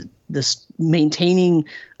stress, this maintaining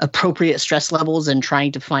appropriate stress levels and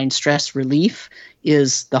trying to find stress relief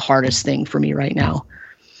is the hardest thing for me right now.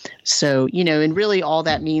 So, and really all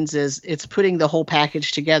that means is it's putting the whole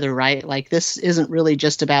package together, right? Like, this isn't really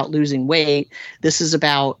just about losing weight. This is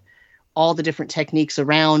about all the different techniques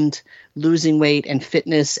around losing weight and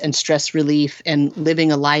fitness and stress relief and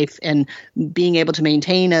living a life and being able to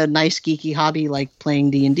maintain a nice geeky hobby like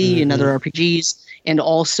playing D&D and other RPGs, and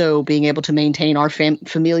also being able to maintain our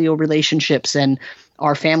familial relationships and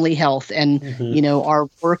our family health and, our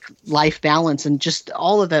work-life balance, and just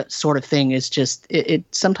all of that sort of thing is just, it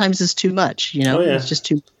sometimes is too much, It's just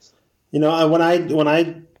too. When I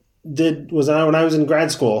was in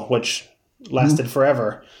grad school, which lasted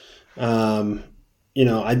forever, I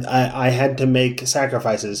had to make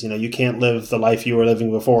sacrifices. You can't live the life you were living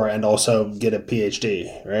before and also get a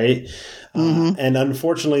PhD, right? And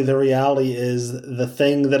unfortunately, the reality is the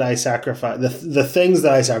thing that I sacrificed, the things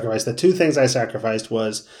that I sacrificed, the two things I sacrificed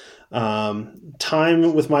was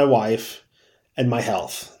time with my wife and my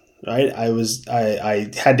health, right? I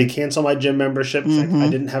had to cancel my gym membership. I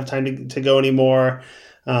didn't have time to go anymore.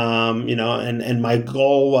 And my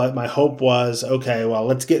goal, my hope was, okay, well,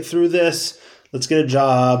 let's get through this. Let's get a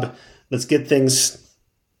job. Let's get things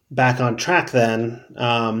back on track then.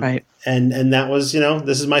 Right. And that was,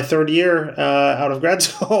 this is my third year out of grad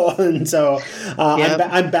school. And so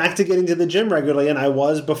I'm back to getting to the gym regularly. And I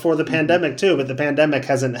was before the pandemic too, but the pandemic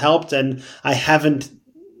hasn't helped. And I haven't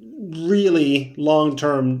really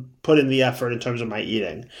long-term put in the effort in terms of my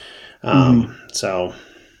eating. So,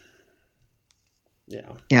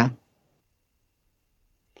 yeah. Yeah.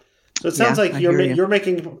 So it sounds like you're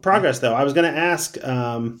making progress, though. I was going to ask,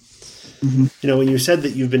 when you said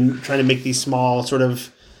that you've been trying to make these small sort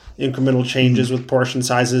of incremental changes with portion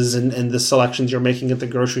sizes and the selections you're making at the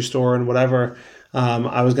grocery store and whatever,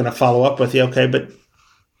 I was going to follow up with you. Okay, but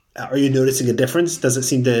are you noticing a difference? Does it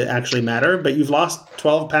seem to actually matter? But you've lost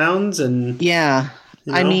 12 pounds and... Yeah.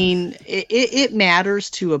 I mean, it matters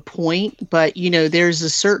to a point, but, there's a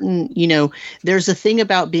certain, there's a thing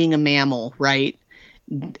about being a mammal, right?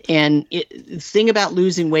 And the thing about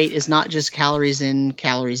losing weight is not just calories in,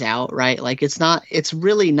 calories out, right? Like, it's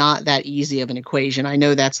really not that easy of an equation. I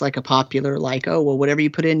know that's like a popular, like, oh, well, whatever you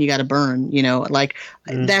put in, you got to burn,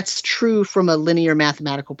 that's true from a linear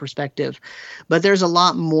mathematical perspective. But there's a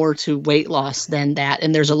lot more to weight loss than that.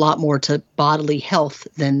 And there's a lot more to bodily health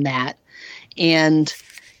than that. And,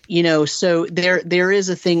 so there is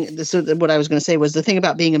a thing. So what I was going to say was the thing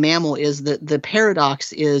about being a mammal is that the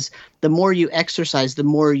paradox is the more you exercise, the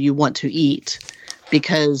more you want to eat,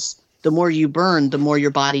 because the more you burn, the more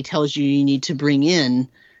your body tells you need to bring in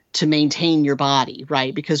to maintain your body,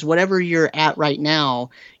 right? Because whatever you're at right now,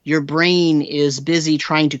 your brain is busy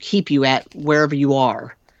trying to keep you at wherever you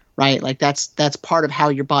are, right? Like that's part of how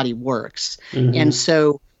your body works. And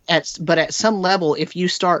so but at some level, if you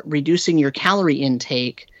start reducing your calorie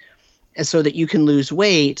intake so that you can lose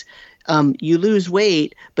weight, you lose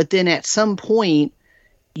weight, but then at some point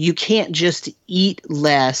you can't just eat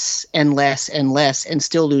less and less and less and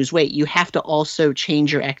still lose weight. You have to also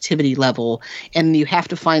change your activity level, and you have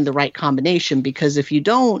to find the right combination, because if you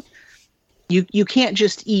don't, you can't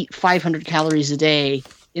just eat 500 calories a day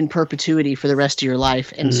in perpetuity for the rest of your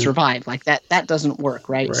life and survive. Like that doesn't work,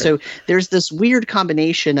 right? So there's this weird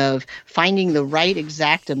combination of finding the right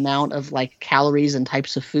exact amount of like calories and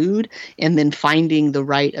types of food, and then finding the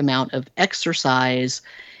right amount of exercise.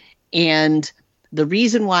 And the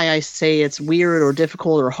reason why I say it's weird or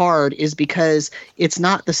difficult or hard is because it's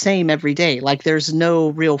not the same every day. Like, there's no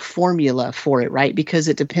real formula for it, right? Because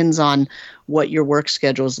it depends on what your work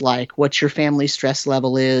schedule is like, what your family stress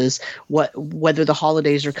level is, whether the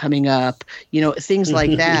holidays are coming up, things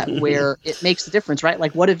like that, where it makes a difference, right?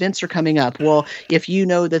 Like, what events are coming up? Well, if you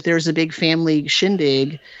know that there's a big family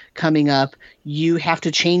shindig coming up, you have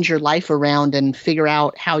to change your life around and figure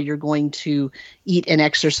out how you're going to eat and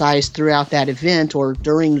exercise throughout that event or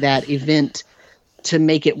during that event to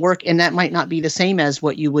make it work. And that might not be the same as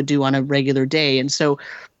what you would do on a regular day. And so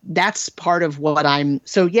that's part of what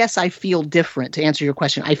so yes, I feel different. To answer your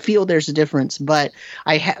question, I feel there's a difference, but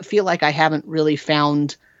I feel like I haven't really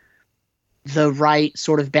found the right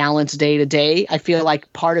sort of balance day to day. I feel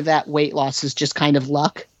like part of that weight loss is just kind of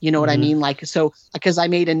luck. You know what I mean? Like, so because I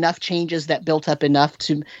made enough changes that built up enough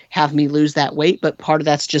to have me lose that weight, but part of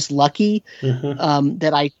that's just lucky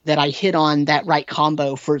that I hit on that right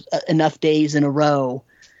combo for enough days in a row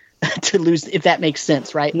to lose, if that makes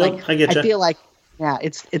sense, right? No, like, I get you. I feel like, yeah,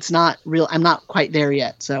 it's not real. I'm not quite there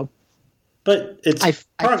yet. So, but it's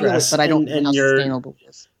progress, but I don't know how sustainable it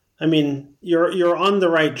is. I mean, you're on the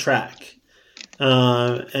right track.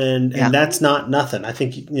 And that's not nothing. I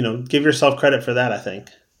think, give yourself credit for that, I think.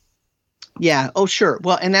 Yeah. Oh, sure.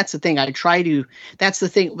 Well, and that's the thing. That's the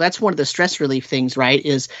thing. That's one of the stress relief things, right?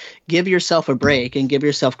 Is give yourself a break and give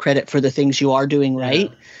yourself credit for the things you are doing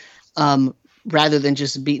right. Rather than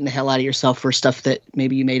just beating the hell out of yourself for stuff that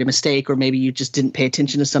maybe you made a mistake, or maybe you just didn't pay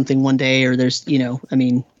attention to something one day, or there's,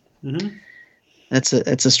 that's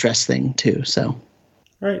a stress thing too. So.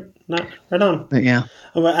 Right. Right on. But yeah.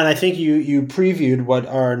 And I think you previewed what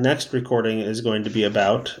our next recording is going to be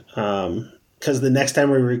about. Because the next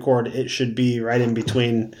time we record, it should be right in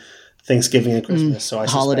between Thanksgiving and Christmas. So I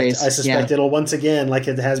suspect it'll once again, like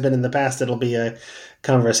it has been in the past, it'll be a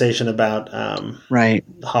conversation about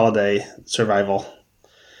holiday survival.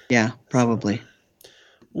 Yeah, probably.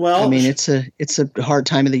 Well, I mean, it's a hard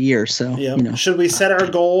time of the year, so Should we set our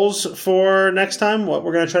goals for next time? What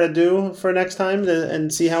we're going to try to do for next time,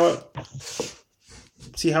 and see how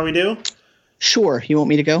we do? Sure. You want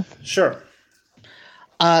me to go? Sure.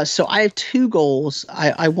 So I have 2 goals.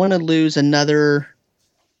 I want to lose another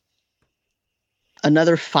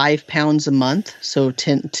 5 pounds a month, so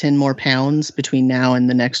 10 more pounds between now and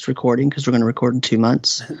the next recording, because we're going to record in 2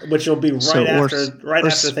 months. Which will be after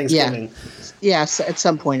Thanksgiving. Yes, at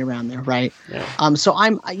some point around there, right? Yeah. So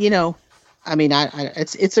I'm,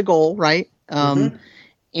 it's a goal, right? And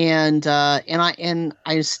I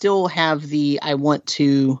still have I want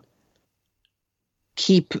to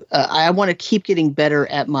keep getting better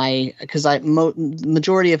at because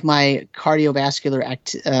majority of my cardiovascular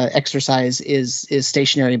exercise is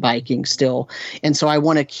stationary biking still, and so I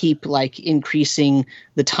want to keep like increasing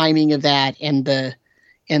the timing of that and the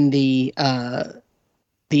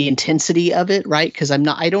intensity of it, right? Because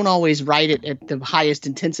I don't always ride it at the highest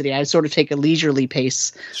intensity. I sort of take a leisurely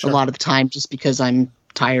pace a lot of the time, just because I'm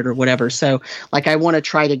tired or whatever. So like I want to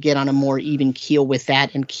try to get on a more even keel with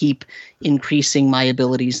that and keep increasing my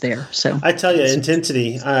abilities there. So I tell you,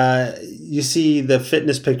 intensity, you see the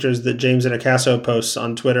fitness pictures that James Introcaso posts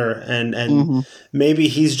on Twitter, and maybe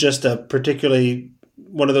he's just a particularly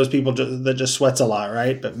one of those people that just sweats a lot,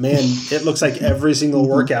 right? But man, it looks like every single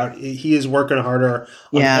workout, he is working harder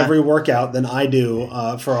on every workout than I do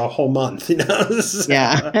for a whole month. So,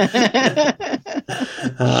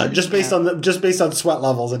 just based on sweat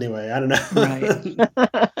levels, anyway. I don't know. Right.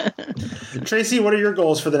 Tracy, what are your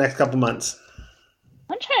goals for the next couple months?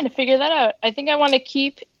 I'm trying to figure that out. I think I want to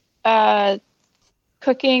keep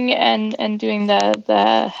cooking and doing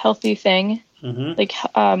the healthy thing, like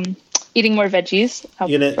eating more veggies.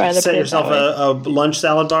 You're gonna set yourself a lunch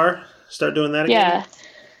salad bar. Start doing that again.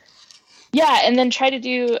 Yeah, and then try to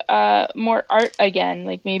do more art again.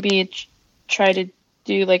 Like maybe try to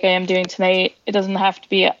do like I am doing tonight. It doesn't have to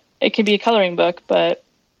be. It could be a coloring book, but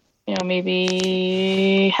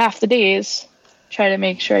maybe half the days. Try to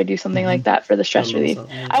make sure I do something like that for the stress relief.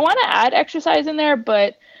 I want to add exercise in there,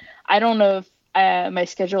 but I don't know if my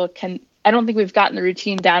schedule can. I don't think we've gotten the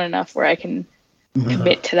routine down enough where I can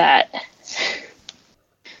commit to that.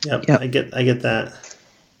 Yep. I get that.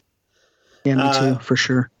 Yeah, me too, for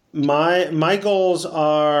sure. My goals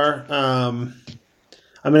are I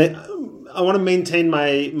want to maintain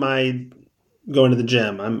my going to the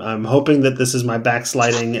gym. I'm hoping that this is my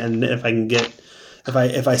backsliding, and if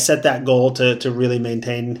I set that goal to really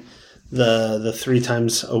maintain the 3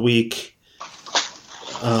 times a week,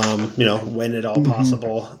 when at all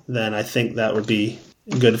possible, then I think that would be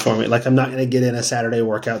good for me. Like, I'm not going to get in a Saturday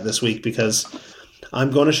workout this week because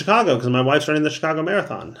I'm going to Chicago because my wife's running the Chicago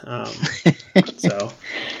Marathon. So,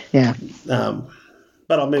 yeah.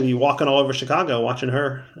 But I'll maybe be walking all over Chicago watching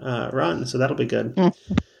her run. So that'll be good.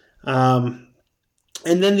 And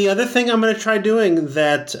then the other thing I'm going to try doing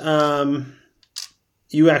that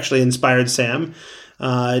you actually inspired, Sam,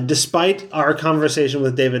 despite our conversation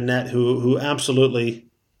with David Nett, who absolutely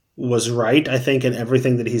was right, I think, in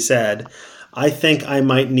everything that he said. I think I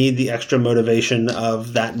might need the extra motivation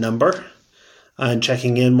of that number and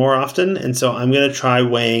checking in more often. And so I'm going to try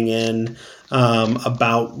weighing in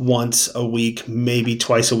about once a week, maybe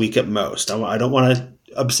twice a week at most. I don't want to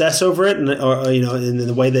obsess over it, or in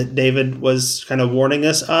the way that David was kind of warning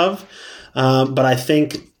us of. But I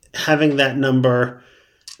think having that number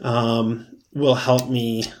will help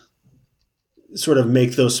me sort of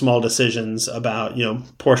make those small decisions about,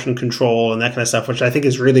 portion control and that kind of stuff, which I think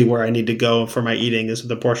is really where I need to go for my eating, is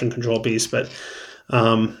the portion control piece. But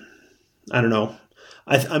I don't know.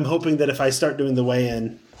 I'm hoping that if I start doing the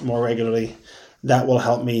weigh-in more regularly, that will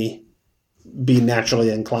help me be naturally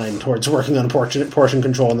inclined towards working on portion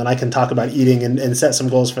control, and then I can talk about eating and set some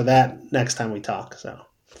goals for that next time we talk. So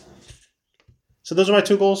those are my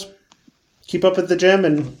 2 goals. Keep up at the gym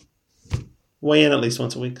and weigh in at least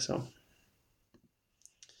once a week. So,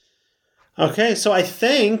 okay. So I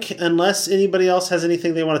think, unless anybody else has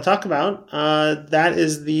anything they want to talk about, that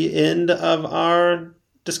is the end of our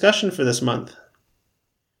discussion for this month.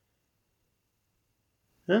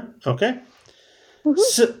 Yeah. Okay.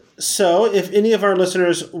 Mm-hmm. So if any of our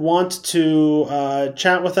listeners want to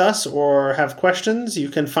chat with us or have questions, you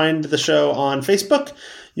can find the show on Facebook.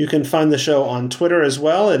 You can find the show on Twitter as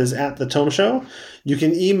well. It is at The Tome Show. You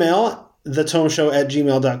can email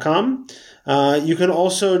thetomeshow@gmail.com. You can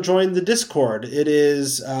also join the Discord. It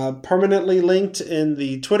is permanently linked in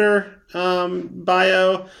the Twitter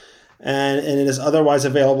bio, and it is otherwise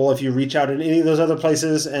available if you reach out in any of those other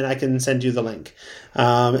places, and I can send you the link.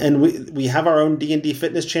 And we have our own D&D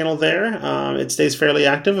fitness channel there. It stays fairly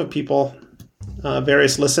active of people,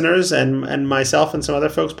 various listeners, and myself and some other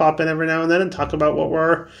folks pop in every now and then and talk about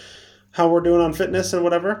how we're doing on fitness and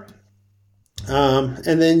whatever.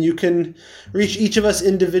 And then you can reach each of us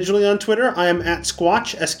individually on Twitter. I am at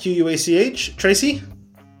Squatch, SQUACH. Tracy?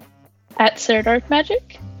 At Sarah Dark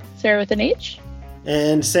Magic, Sarah with an H.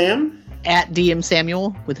 And Sam? At DM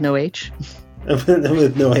Samuel with no H.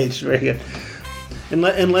 With no H, very good.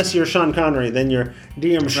 Unless you're Sean Connery, then you're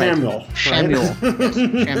DM Samuel. Right. Samuel.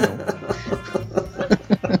 Yes,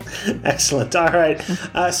 Samuel. Excellent. All right.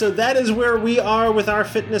 So that is where we are with our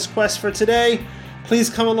fitness quest for today.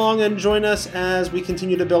 Please come along and join us as we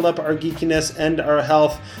continue to build up our geekiness and our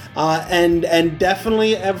health. And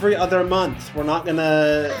definitely every other month. We're not going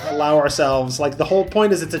to allow ourselves, the whole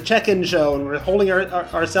point is it's a check-in show, and we're holding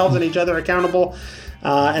ourselves and each other accountable.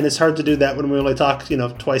 And it's hard to do that when we only talk,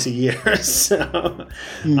 twice a year. So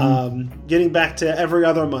getting back to every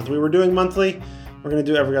other month. We were doing monthly. We're going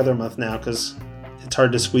to do every other month now because it's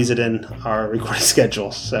hard to squeeze it in our recording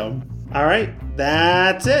schedule. So, all right,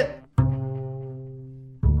 that's it.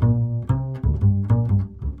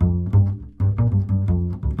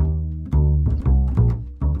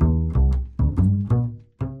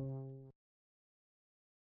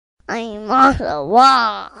 I'm on the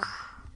wall.